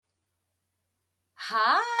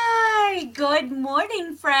Hi, good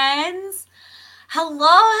morning, friends. Hello.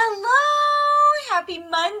 Happy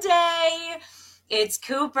Monday. It's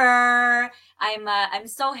Cooper. I'm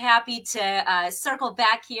so happy to circle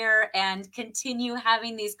back here and continue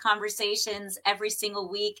having these conversations every single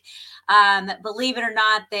week. Believe it or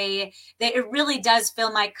not, they it really does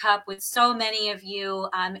fill my cup with so many of you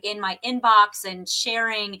in my inbox and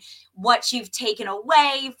sharing what you've taken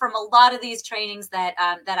away from a lot of these trainings that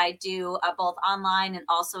I do both online and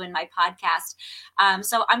also in my podcast.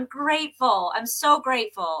 So I'm grateful. I'm so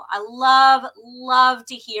grateful. I love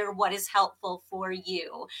to hear what is helpful for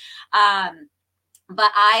you.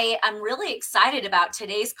 But I'm really excited about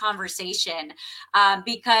today's conversation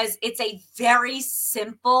because it's a very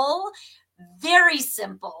simple,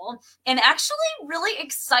 and actually really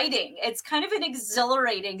exciting. It's kind of an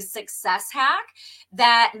exhilarating success hack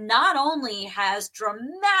that not only has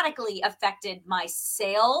dramatically affected my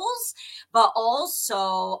sales, but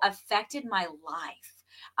also affected my life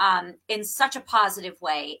in such a positive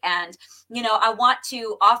way. And I want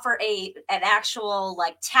to offer an actual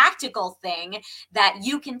like tactical thing that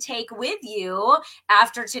you can take with you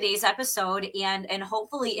after today's episode and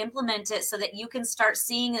hopefully implement it so that you can start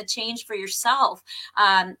seeing a change for yourself,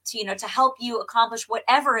 to help you accomplish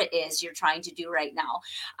whatever it is you're trying to do right now.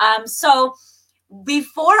 So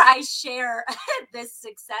before I share this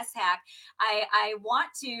success hack, I want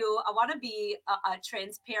to be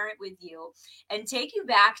transparent with you and take you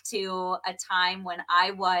back to a time when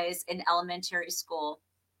I was in elementary school,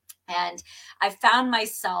 and I found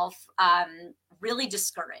myself really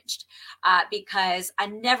discouraged because I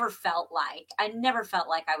never felt like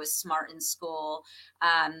I was smart in school.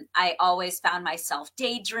 I always found myself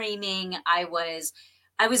daydreaming. I was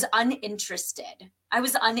uninterested. I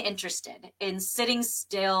was uninterested in sitting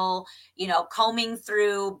still, combing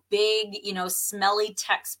through big, smelly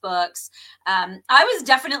textbooks. I was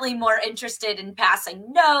definitely more interested in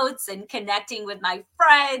passing notes and connecting with my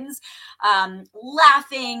friends,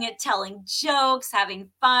 laughing, telling jokes, having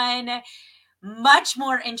fun, much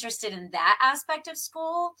more interested in that aspect of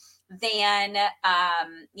school than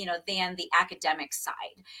the academic side.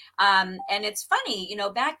 And it's funny,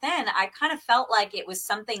 back then I kind of felt like it was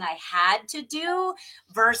something I had to do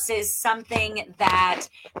versus something that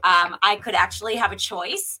I could actually have a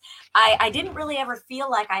choice. I didn't really ever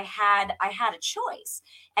feel like I had a choice.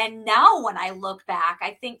 And now when I look back,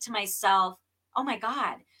 I think to myself, oh my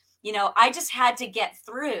God, I just had to get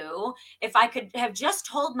through. If I could have just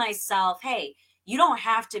told myself, hey, you don't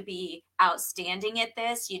have to be outstanding at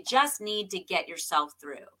this, you just need to get yourself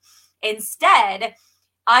through. Instead,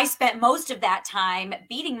 I spent most of that time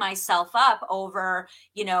beating myself up over,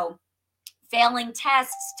 failing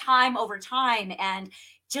tests time over time and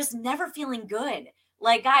just never feeling good.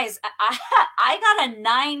 Like, guys, I got a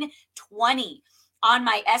 920 on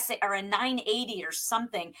my essay, or a 980 or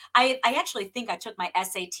something. I actually think I took my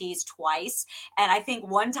SATs twice. And I think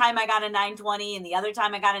one time I got a 920 and the other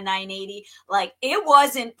time I got a 980. Like, it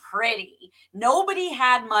wasn't pretty. Nobody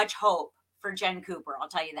had much hope for Jen Cooper, I'll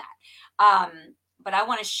tell you that. But I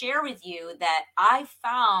want to share with you that I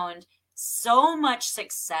found so much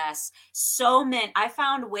success, I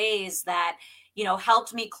found ways that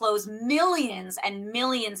helped me close millions and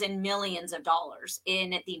millions and millions of dollars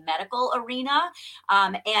in the medical arena.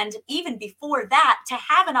 And even before that, to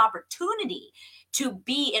have an opportunity to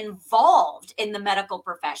be involved in the medical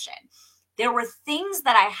profession, there were things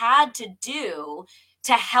that I had to do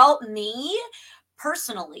to help me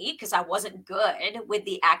personally, because I wasn't good with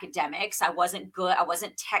the academics. I wasn't good. I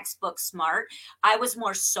wasn't textbook smart. I was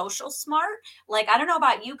more social smart. Like, I don't know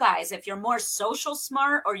about you guys, if you're more social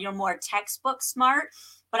smart or you're more textbook smart,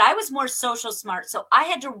 but I was more social smart. So I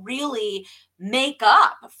had to really make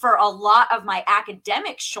up for a lot of my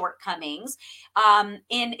academic shortcomings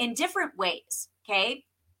in different ways. Okay.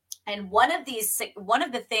 And one of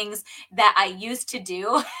the things that I used to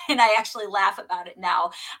do, and I actually laugh about it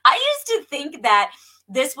now, I used to think that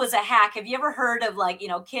this was a hack. Have you ever heard of, like,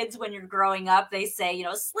 kids when you're growing up, they say,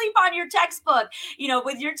 sleep on your textbook,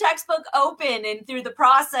 with your textbook open, and through the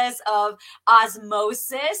process of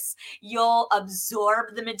osmosis, you'll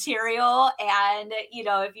absorb the material. And,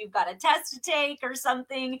 if you've got a test to take or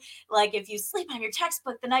something, like if you sleep on your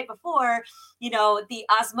textbook the night before, the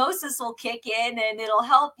osmosis will kick in and it'll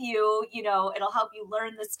help you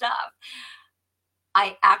learn the stuff.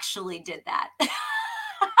 I actually did that.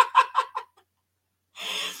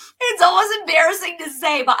 It's almost embarrassing to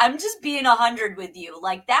say, but I'm just being 100 with you.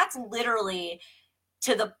 Like, that's literally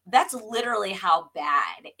how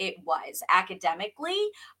bad it was academically.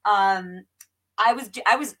 I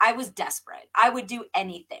was desperate. I would do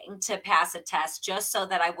anything to pass a test just so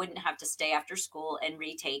that I wouldn't have to stay after school and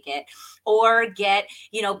retake it, or get,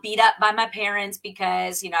 beat up by my parents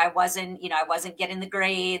because, I wasn't getting the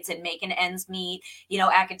grades and making ends meet,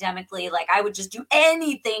 academically. Like, I would just do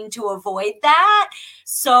anything to avoid that.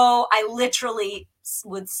 So I literally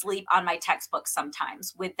would sleep on my textbooks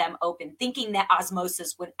sometimes with them open, thinking that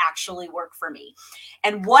osmosis would actually work for me.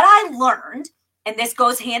 And what I learned, and this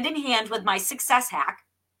goes hand in hand with my success hack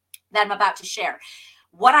that I'm about to share.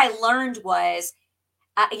 What I learned was,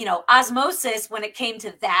 osmosis, when it came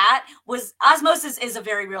to that, was osmosis is a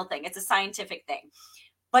very real thing. It's a scientific thing,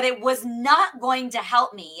 but it was not going to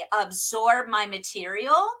help me absorb my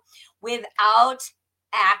material without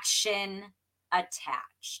action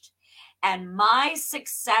attached. And my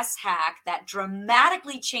success hack that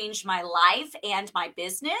dramatically changed my life and my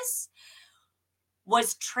business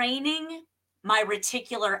was training my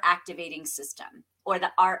reticular activating system, or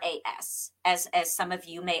the RAS, as some of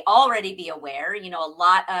you may already be aware. A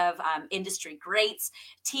lot of industry greats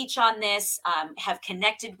teach on this, have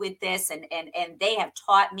connected with this, and they have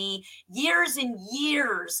taught me years and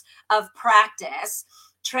years of practice.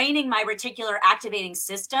 Training my reticular activating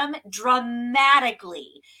system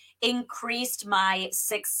dramatically increased my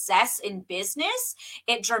success in business.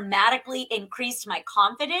 It dramatically increased my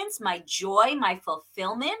confidence, my joy, my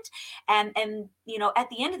fulfillment. And at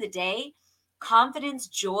the end of the day, confidence,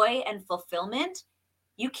 joy, and fulfillment,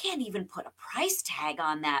 you can't even put a price tag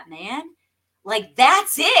on that, man. Like,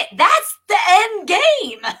 that's it. That's the end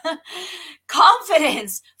game.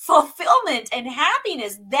 Confidence, fulfillment, and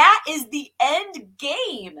happiness. That is the end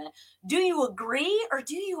game. Do you agree, or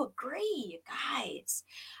do you agree, guys?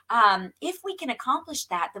 If we can accomplish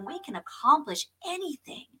that, then we can accomplish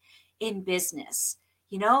anything in business.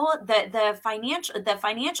 The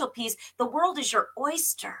financial piece, the world is your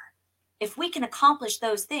oyster if we can accomplish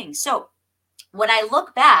those things. So when I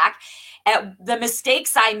look back at the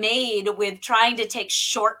mistakes I made with trying to take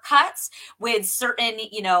shortcuts with certain,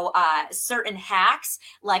 certain hacks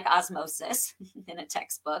like osmosis in a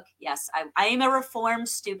textbook. Yes, I am a reformed,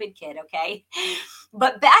 stupid kid, okay?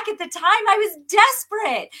 But back at the time, I was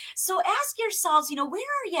desperate. So ask yourselves, where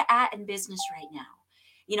are you at in business right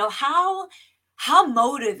now? How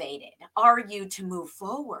motivated are you to move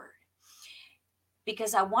forward?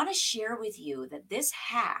 Because I want to share with you that this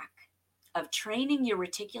hack of training your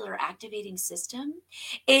reticular activating system,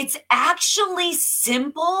 it's actually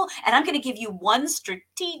simple. And I'm going to give you one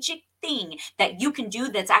strategic thing that you can do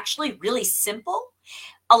that's actually really simple.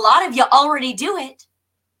 A lot of you already do it,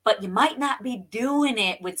 but you might not be doing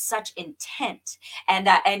it with such intent.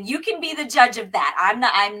 And you can be the judge of that.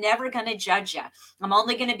 I'm never going to judge you. I'm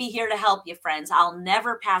only going to be here to help you, friends. I'll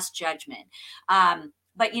never pass judgment.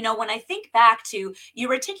 But when I think back to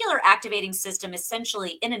your reticular activating system,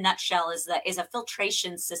 essentially in a nutshell is a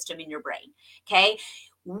filtration system in your brain. Okay.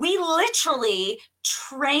 We literally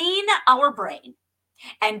train our brain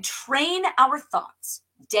and train our thoughts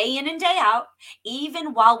day in and day out,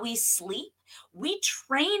 even while we sleep. We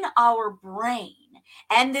train our brain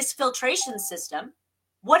and this filtration system,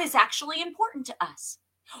 what is actually important to us,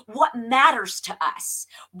 what matters to us,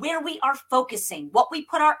 where we are focusing, what we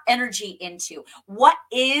put our energy into, what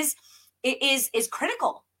is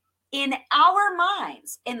critical in our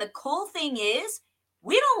minds. And the cool thing is,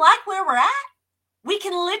 we don't like where we're at. We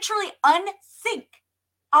can literally unthink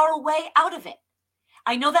our way out of it.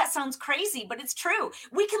 I know that sounds crazy, but it's true.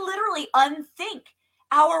 We can literally unthink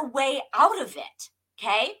our way out of it.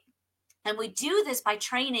 Okay. And we do this by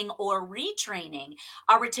training or retraining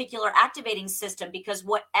our reticular activating system, because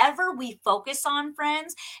whatever we focus on,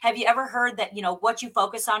 friends, have you ever heard that, what you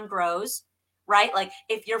focus on grows, right? Like,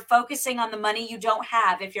 if you're focusing on the money you don't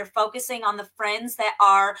have, if you're focusing on the friends that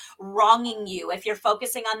are wronging you, if you're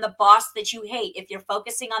focusing on the boss that you hate, if you're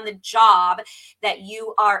focusing on the job that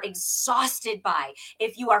you are exhausted by,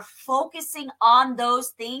 if you are focusing on those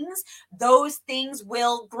things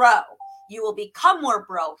will grow. You will become more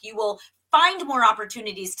broke. You will find more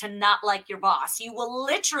opportunities to not like your boss. You will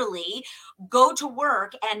literally go to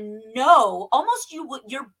work and know, almost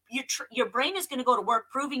your brain is going to go to work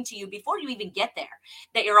proving to you before you even get there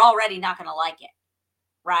that you're already not going to like it,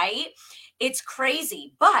 right? It's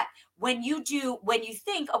crazy. But when you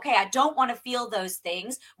think, okay, I don't want to feel those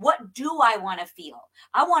things, what do I want to feel?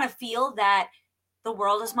 I want to feel that the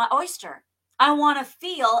world is my oyster. I want to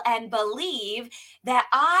feel and believe that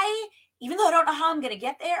even though I don't know how I'm going to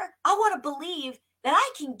get there, I want to believe that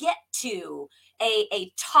I can get to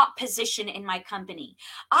a top position in my company.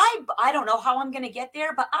 I don't know how I'm going to get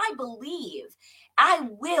there, but I believe I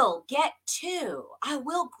will get to, I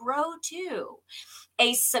will grow to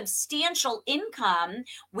a substantial income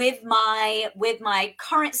with my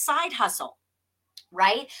current side hustle,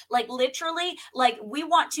 right? Like literally, like we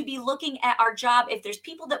want to be looking at our job. If there's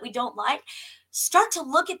people that we don't like, start to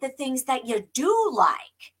look at the things that you do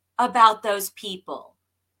like about those people,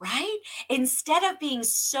 right? Instead of being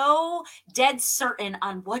so dead certain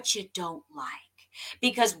on what you don't like.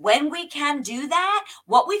 Because when we can do that,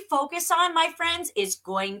 what we focus on, my friends, is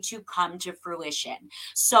going to come to fruition.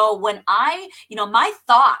 So when my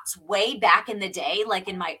thoughts way back in the day, like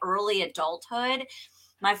in my early adulthood,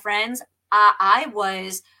 my friends, I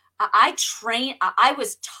was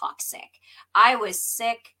toxic. I was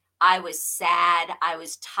sick. I was sad. I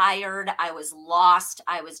was tired. I was lost.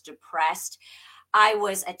 I was depressed. I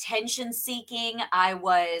was attention seeking. I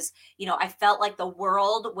felt like the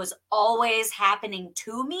world was always happening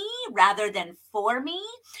to me rather than for me.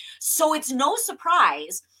 So it's no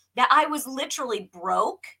surprise that I was literally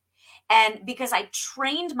broke. And because I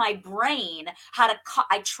trained my brain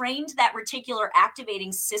I trained that reticular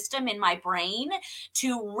activating system in my brain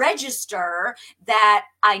to register that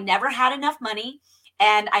I never had enough money,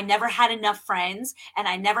 and I never had enough friends, and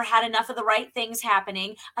I never had enough of the right things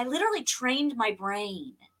happening. I literally trained my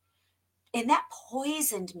brain, and that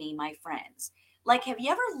poisoned me, my friends. Like, have you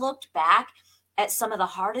ever looked back at some of the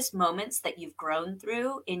hardest moments that you've grown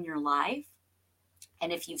through in your life?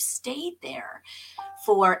 And if you've stayed there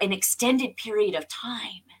for an extended period of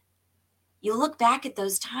time, you look back at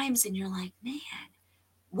those times and you're like, man,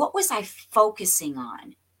 what was I focusing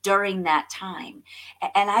on during that time?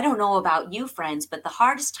 And I don't know about you, friends, but the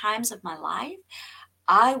hardest times of my life,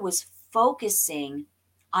 I was focusing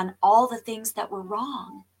on all the things that were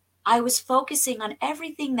wrong. I was focusing on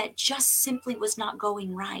everything that just simply was not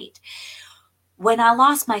going right. When I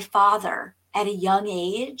lost my father at a young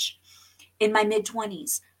age, in my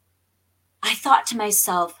mid-20s, I thought to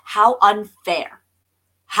myself, how unfair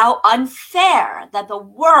that the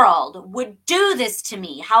world would do this to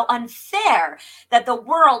me. How unfair that the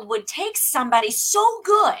world would take somebody so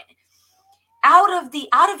good out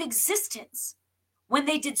of existence when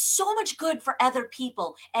they did so much good for other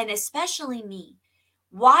people, and especially me.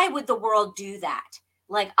 Why would the world do that?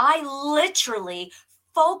 Like, I literally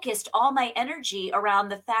focused all my energy around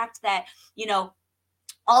the fact that,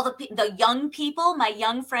 all the young people, my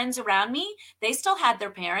young friends around me, they still had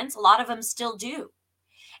their parents. A lot of them still do.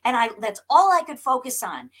 And that's all I could focus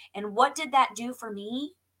on. And what did that do for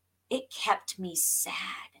me? It kept me sad.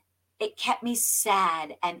 It kept me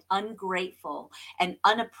sad and ungrateful and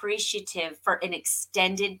unappreciative for an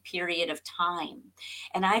extended period of time.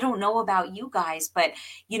 And I don't know about you guys, but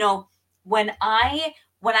when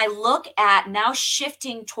I look at now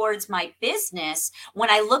shifting towards my business,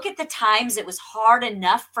 when I look at the times it was hard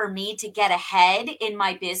enough for me to get ahead in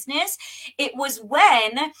my business, it was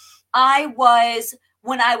when I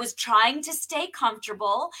was trying to stay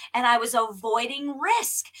comfortable and I was avoiding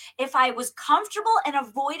risk. If I was comfortable and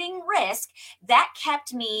avoiding risk, that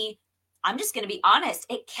kept me, I'm just going to be honest,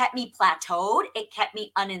 it kept me plateaued, it kept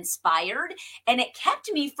me uninspired, and it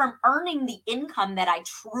kept me from earning the income that I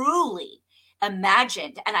truly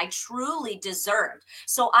imagined and I truly deserved.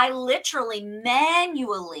 So I literally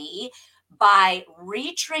manually, by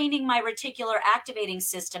retraining my reticular activating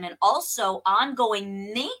system and also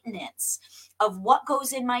ongoing maintenance of what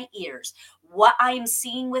goes in my ears, what I am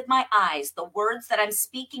seeing with my eyes, the words that I'm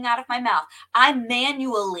speaking out of my mouth, I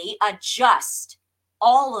manually adjust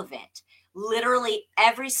all of it, literally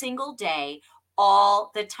every single day,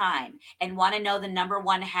 all the time. And want to know the number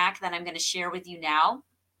one hack that I'm going to share with you now?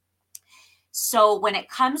 So when it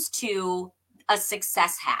comes to a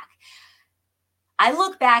success hack, I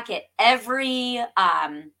look back at every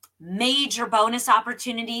major bonus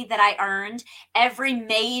opportunity that I earned, every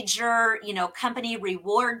major, company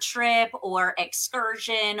reward trip or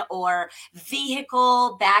excursion or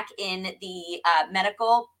vehicle back in the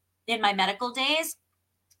in my medical days.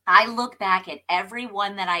 I look back at every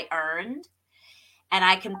one that I earned, and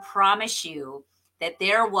I can promise you that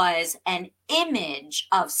there was an image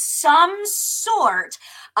of some sort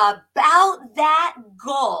about that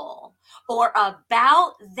goal or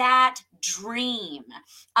about that dream,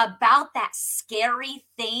 about that scary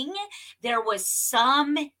thing. There was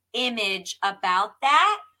some image about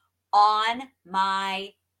that on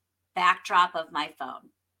my backdrop of my phone.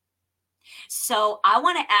 So I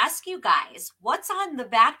want to ask you guys, what's on the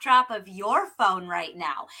backdrop of your phone right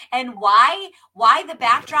now? And why the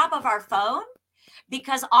backdrop of our phone?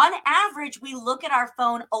 because on average, we look at our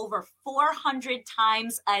phone over 400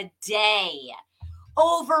 times a day.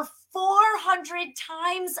 Over 400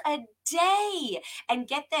 times a day. And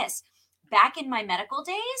get this, back in my medical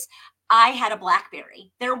days, I had a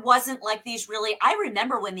BlackBerry. There wasn't like these really, I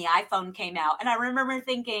remember when the iPhone came out, and I remember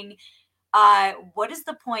thinking, what is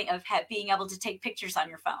the point of being able to take pictures on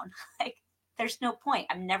your phone? Like, there's no point.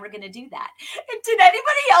 I'm never going to do that. And did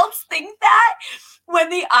anybody else think that when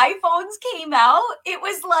the iPhones came out? It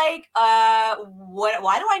was like,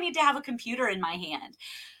 why do I need to have a computer in my hand?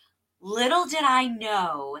 Little did I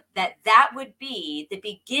know that that would be the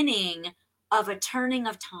beginning of a turning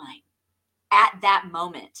of time at that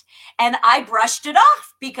moment. And I brushed it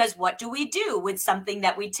off because what do we do with something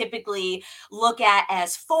that we typically look at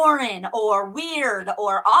as foreign or weird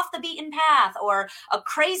or off the beaten path or a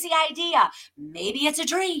crazy idea? Maybe it's a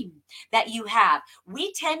dream that you have.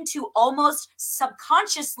 We tend to almost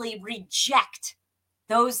subconsciously reject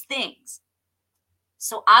those things.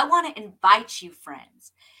 So I want to invite you,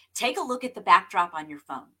 friends, take a look at the backdrop on your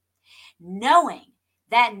phone, knowing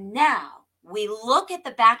that now we look at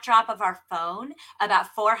the backdrop of our phone about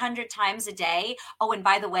 400 times a day. Oh, and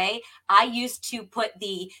by the way, I used to put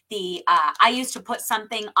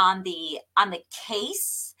something on the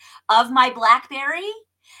case of my BlackBerry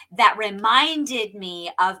that reminded me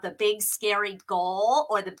of the big scary goal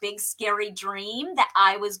or the big scary dream that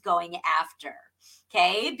I was going after.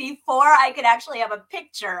 Okay, before I could actually have a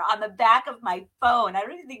picture on the back of my phone. I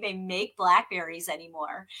don't even think they make BlackBerries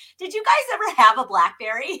anymore. Did you guys ever have a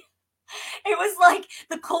BlackBerry? It was like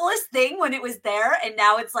the coolest thing when it was there, and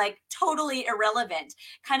now it's like totally irrelevant.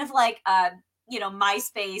 Kind of like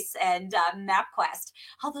MySpace and MapQuest.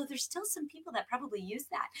 Although there's still some people that probably use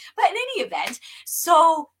that. But in any event,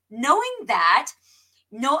 so knowing that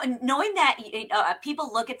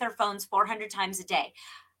people look at their phones 400 times a day,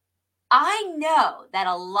 I know that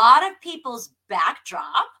a lot of people's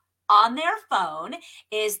backdrop on their phone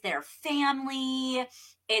is their family,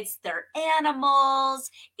 it's their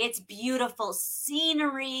animals, it's beautiful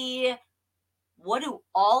scenery. What do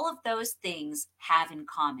all of those things have in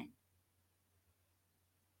common?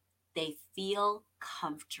 They feel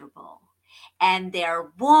comfortable. And they're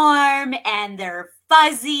warm and they're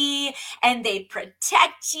fuzzy and they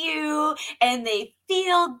protect you and they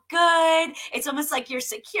feel good. It's almost like your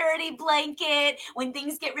security blanket. When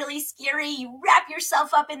things get really scary, you wrap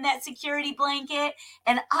yourself up in that security blanket.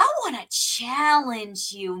 And I want to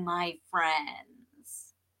challenge you, my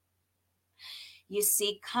friends. You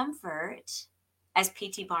see, comfort, as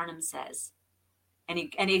P.T. Barnum says,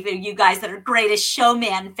 any of you guys that are Greatest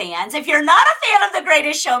Showman fans, if you're not a fan of The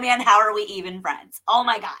Greatest Showman, how are we even friends? Oh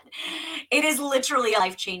my God. It is literally a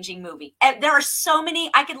life-changing movie. And there are so many,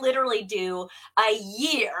 I could literally do a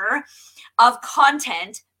year of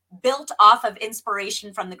content built off of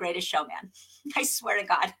inspiration from The Greatest Showman. I swear to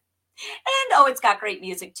God. And it's got great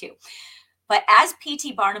music too. But as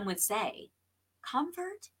P.T. Barnum would say,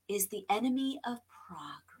 comfort is the enemy of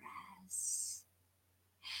progress.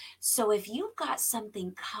 So if you've got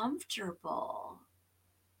something comfortable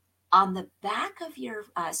on the back of your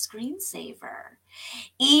screensaver,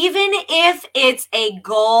 even if it's a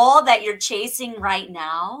goal that you're chasing right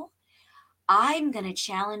now, I'm going to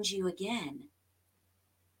challenge you again.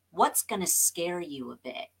 What's going to scare you a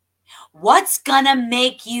bit? What's going to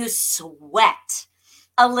make you sweat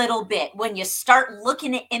a little bit when you start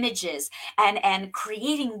looking at images and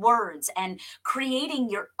creating words and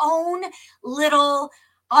creating your own little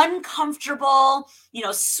uncomfortable,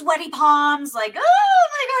 sweaty palms, like, oh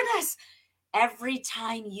my goodness, every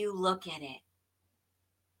time you look at it?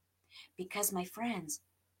 Because my friends,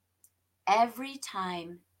 every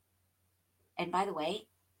time, and by the way,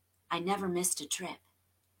 I never missed a trip.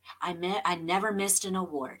 I never missed an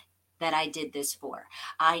award that I did this for.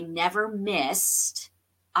 I never missed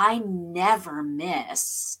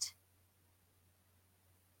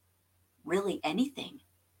really anything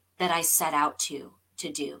that I set out to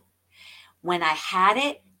do. When I had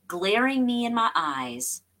it glaring me in my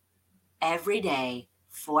eyes every day,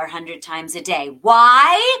 400 times a day.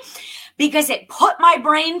 Why? Because it put my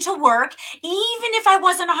brain to work, even if I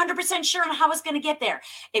wasn't 100% sure on how I was going to get there.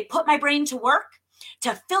 It put my brain to work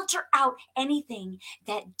to filter out anything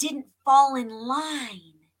that didn't fall in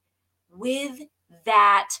line with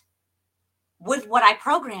what I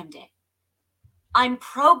programmed it. I'm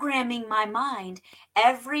programming my mind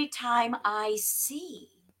every time I see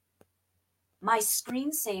my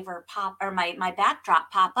screensaver pop or my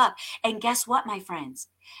backdrop pop up. And guess what, my friends?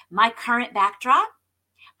 My current backdrop,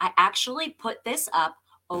 I actually put this up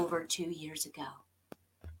over 2 years ago.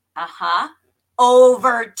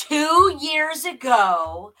 Over 2 years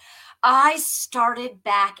ago, I started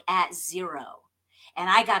back at zero. And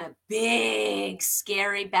I got a big,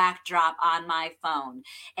 scary backdrop on my phone.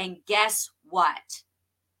 And guess what?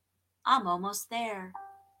 I'm almost there.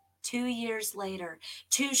 2 years later,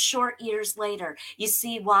 2 short years later. You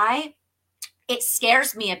see why? It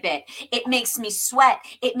scares me a bit. It makes me sweat.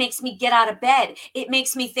 It makes me get out of bed. It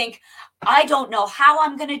makes me think, I don't know how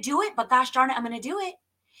I'm going to do it, but gosh darn it, I'm going to do it.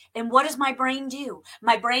 And what does my brain do?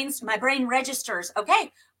 My brain registers,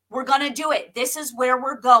 okay, we're going to do it. This is where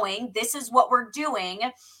we're going. This is what we're doing.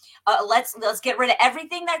 Let's get rid of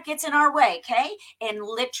everything that gets in our way, okay? And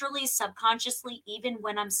literally, subconsciously, even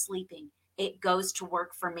when I'm sleeping, it goes to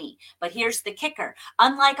work for me. But here's the kicker.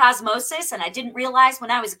 Unlike osmosis, and I didn't realize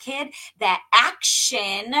when I was a kid, that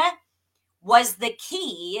action was the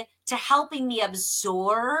key to helping me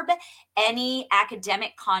absorb any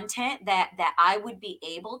academic content that I would be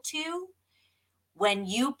able to. When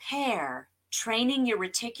you pair training your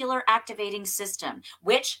reticular activating system,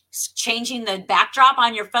 which changing the backdrop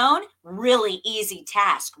on your phone, really easy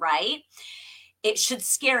task, right? It should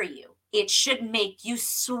scare you. It should make you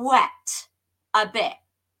sweat a bit.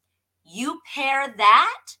 You pair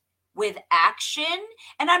that with action,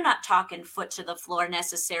 and I'm not talking foot to the floor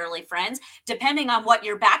necessarily, friends, depending on what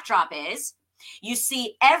your backdrop is. You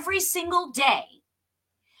see, every single day,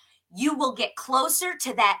 you will get closer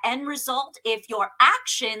to that end result if your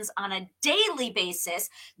actions on a daily basis,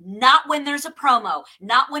 not when there's a promo,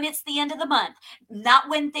 not when it's the end of the month, not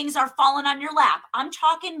when things are falling on your lap. I'm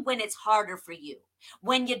talking when it's harder for you,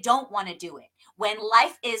 when you don't want to do it, when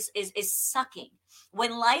life is sucking,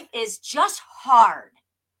 when life is just hard.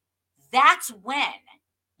 That's when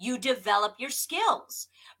you develop your skills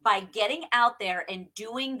by getting out there and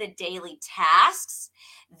doing the daily tasks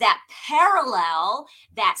that parallel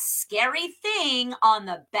that scary thing on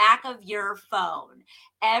the back of your phone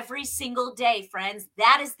every single day, friends.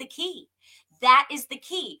 That is the key. That is the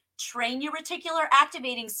key. Train your reticular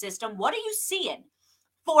activating system. What are you seeing?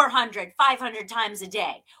 400, 500 times a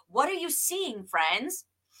day. What are you seeing, friends?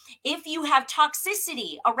 If you have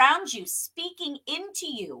toxicity around you, speaking into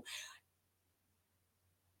you,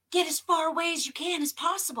 get as far away as you can as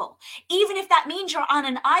possible. Even if that means you're on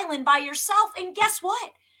an island by yourself. And guess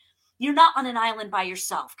what? You're not on an island by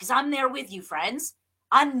yourself, because I'm there with you, friends.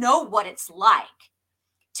 I know what it's like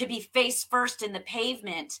to be face first in the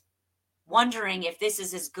pavement, wondering if this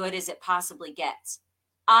is as good as it possibly gets.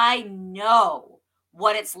 I know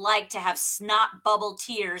what it's like to have snot bubble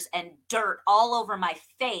tears and dirt all over my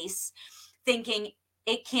face, thinking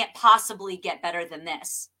it can't possibly get better than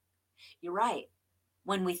this. You're right.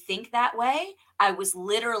 When we think that way, I was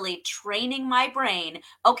literally training my brain.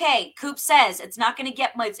 Okay, Coop says it's not going to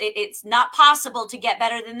get much. It's not possible to get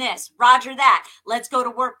better than this. Roger that. Let's go to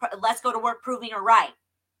work. Let's go to work proving her right.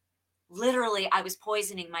 Literally, I was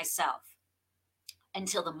poisoning myself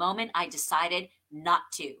until the moment I decided not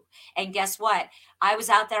to. And guess what? I was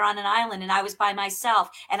out there on an island and I was by myself,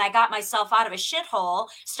 and I got myself out of a shithole,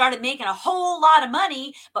 started making a whole lot of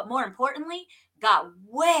money, but more importantly, got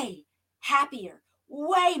way happier,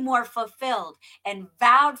 way more fulfilled, and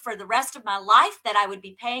vowed for the rest of my life that I would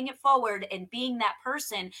be paying it forward and being that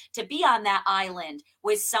person to be on that island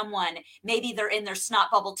with someone. Maybe they're in their snot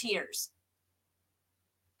bubble tears,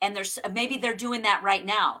 and maybe they're doing that right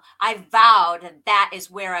now. I vowed that is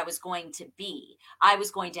where I was going to be. I was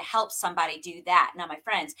going to help somebody do that. Now, my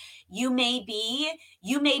friends, you may be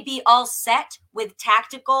all set with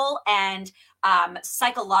tactical and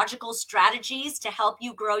psychological strategies to help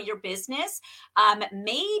you grow your business.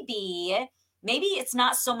 Maybe it's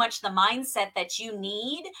not so much the mindset that you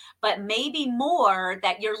need, but maybe more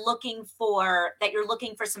that you're looking for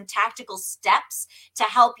some tactical steps to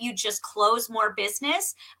help you just close more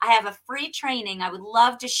business. I have a free training I would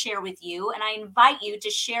love to share with you, and I invite you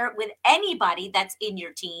to share it with anybody that's in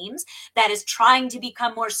your teams that is trying to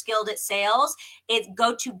become more skilled at sales.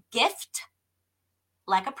 Go to gift,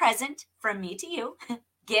 like a present from me to you,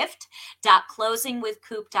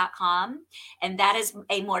 gift.closingwithcoop.com. And that is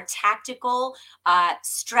a more tactical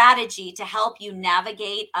strategy to help you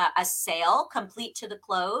navigate a sale complete to the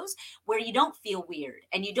close, where you don't feel weird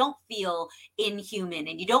and you don't feel inhuman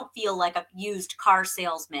and you don't feel like a used car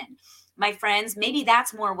salesman. My friends, maybe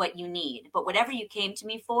that's more what you need. But whatever you came to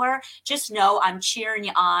me for, just know I'm cheering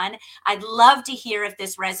you on. I'd love to hear if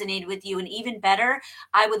this resonated with you. And even better,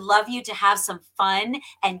 I would love you to have some fun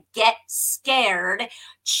and get scared,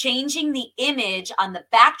 changing the image on the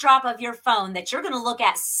backdrop of your phone that you're going to look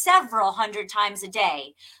at several hundred times a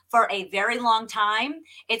day for a very long time,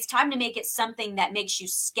 it's time to make it something that makes you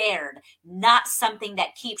scared, not something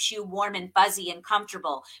that keeps you warm and fuzzy and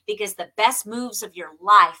comfortable. Because the best moves of your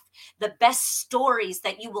life, the best stories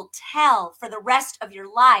that you will tell for the rest of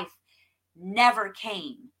your life never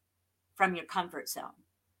came from your comfort zone.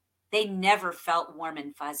 They never felt warm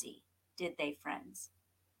and fuzzy, did they, friends?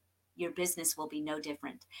 Your business will be no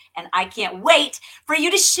different. And I can't wait for you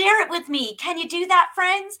to share it with me. Can you do that,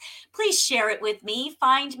 friends? Please share it with me.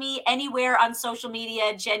 Find me anywhere on social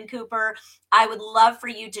media, Jen Cooper. I would love for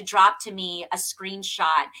you to drop to me a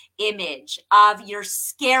screenshot image of your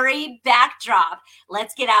scary backdrop.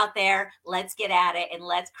 Let's get out there, let's get at it, and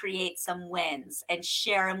let's create some wins and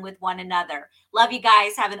share them with one another. Love you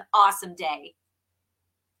guys. Have an awesome day.